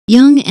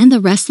Young and the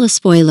Restless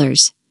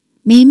spoilers.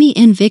 Mamie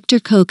and Victor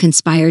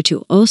co-conspire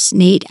to oust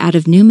Nate out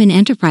of Newman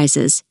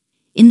Enterprises.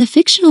 In the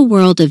fictional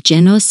world of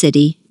Genoa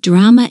City,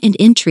 drama and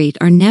intrigue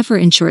are never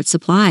in short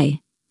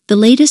supply. The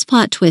latest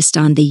plot twist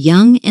on The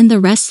Young and the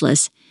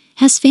Restless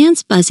has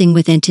fans buzzing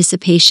with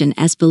anticipation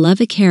as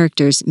beloved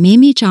characters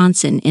Mamie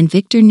Johnson and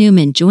Victor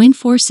Newman join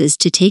forces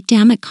to take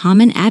down a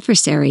common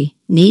adversary,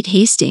 Nate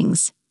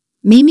Hastings.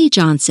 Mamie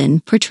Johnson,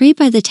 portrayed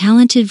by the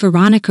talented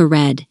Veronica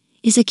Redd,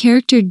 is a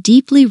character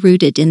deeply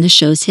rooted in the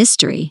show's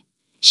history.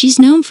 She's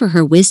known for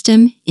her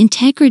wisdom,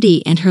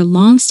 integrity, and her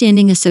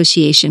long-standing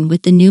association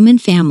with the Newman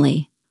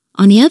family.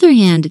 On the other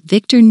hand,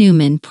 Victor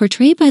Newman,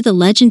 portrayed by the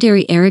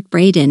legendary Eric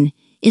Braeden,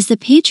 is the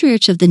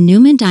patriarch of the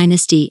Newman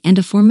dynasty and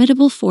a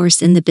formidable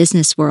force in the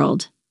business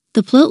world.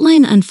 The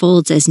plotline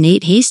unfolds as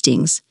Nate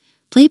Hastings,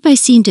 played by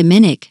Sean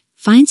Dominic,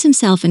 finds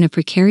himself in a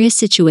precarious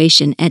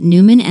situation at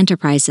Newman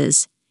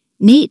Enterprises.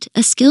 Nate,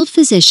 a skilled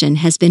physician,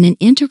 has been an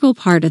integral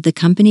part of the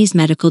company's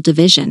medical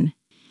division.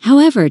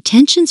 However,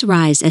 tensions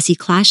rise as he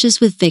clashes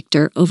with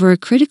Victor over a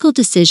critical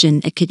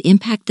decision that could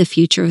impact the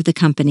future of the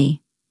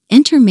company.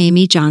 Enter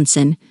Mamie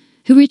Johnson,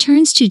 who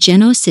returns to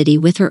Genoa City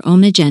with her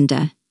own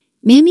agenda.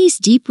 Mamie's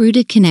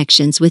deep-rooted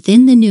connections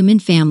within the Newman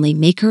family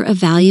make her a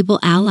valuable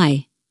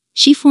ally.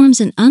 She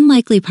forms an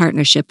unlikely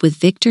partnership with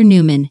Victor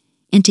Newman,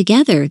 and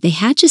together they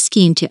hatch a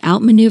scheme to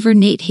outmaneuver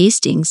Nate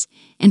Hastings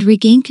and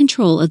regain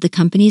control of the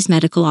company's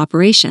medical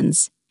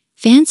operations.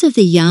 Fans of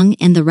The Young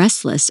and the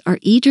Restless are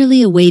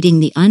eagerly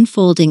awaiting the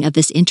unfolding of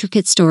this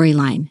intricate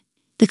storyline.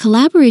 The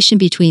collaboration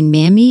between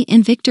Mamie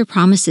and Victor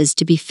promises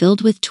to be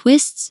filled with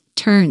twists,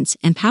 turns,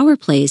 and power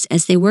plays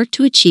as they work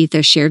to achieve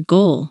their shared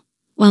goal.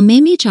 While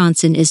Mamie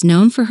Johnson is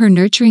known for her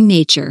nurturing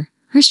nature,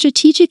 her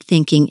strategic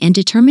thinking and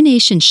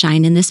determination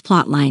shine in this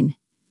plotline.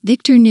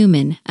 Victor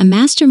Newman, a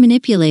master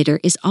manipulator,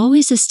 is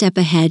always a step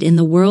ahead in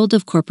the world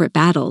of corporate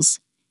battles.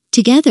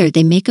 Together,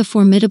 they make a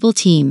formidable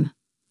team.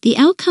 The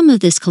outcome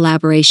of this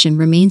collaboration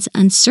remains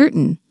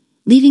uncertain,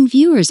 leaving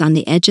viewers on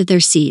the edge of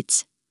their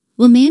seats.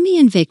 Will Mamie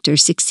and Victor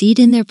succeed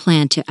in their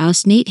plan to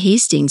oust Nate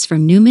Hastings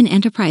from Newman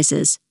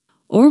Enterprises?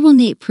 Or will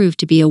Nate prove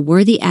to be a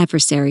worthy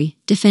adversary,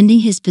 defending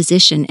his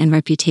position and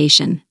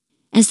reputation?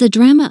 As the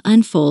drama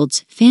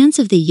unfolds, fans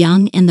of The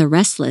Young and the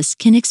Restless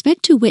can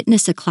expect to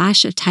witness a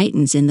clash of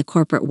titans in the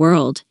corporate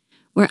world,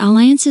 where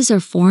alliances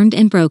are formed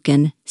and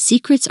broken,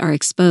 secrets are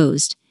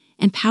exposed,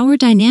 and power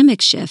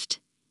dynamics shift.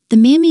 The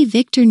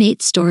Mamie-Victor-Nate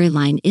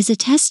storyline is a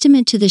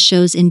testament to the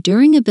show's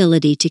enduring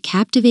ability to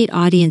captivate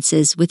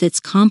audiences with its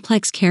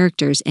complex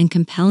characters and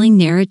compelling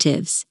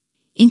narratives.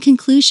 In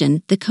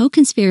conclusion, the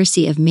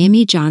co-conspiracy of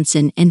Mamie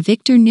Johnson and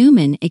Victor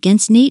Newman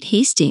against Nate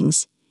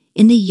Hastings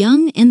in The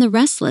Young and the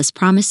Restless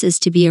promises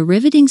to be a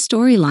riveting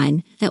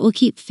storyline that will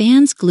keep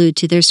fans glued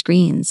to their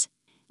screens.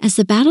 As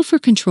the battle for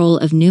control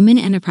of Newman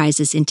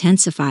Enterprises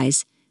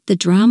intensifies, the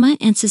drama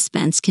and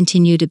suspense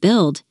continue to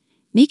build,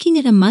 making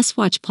it a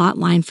must-watch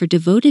plotline for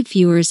devoted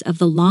viewers of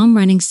the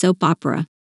long-running soap opera.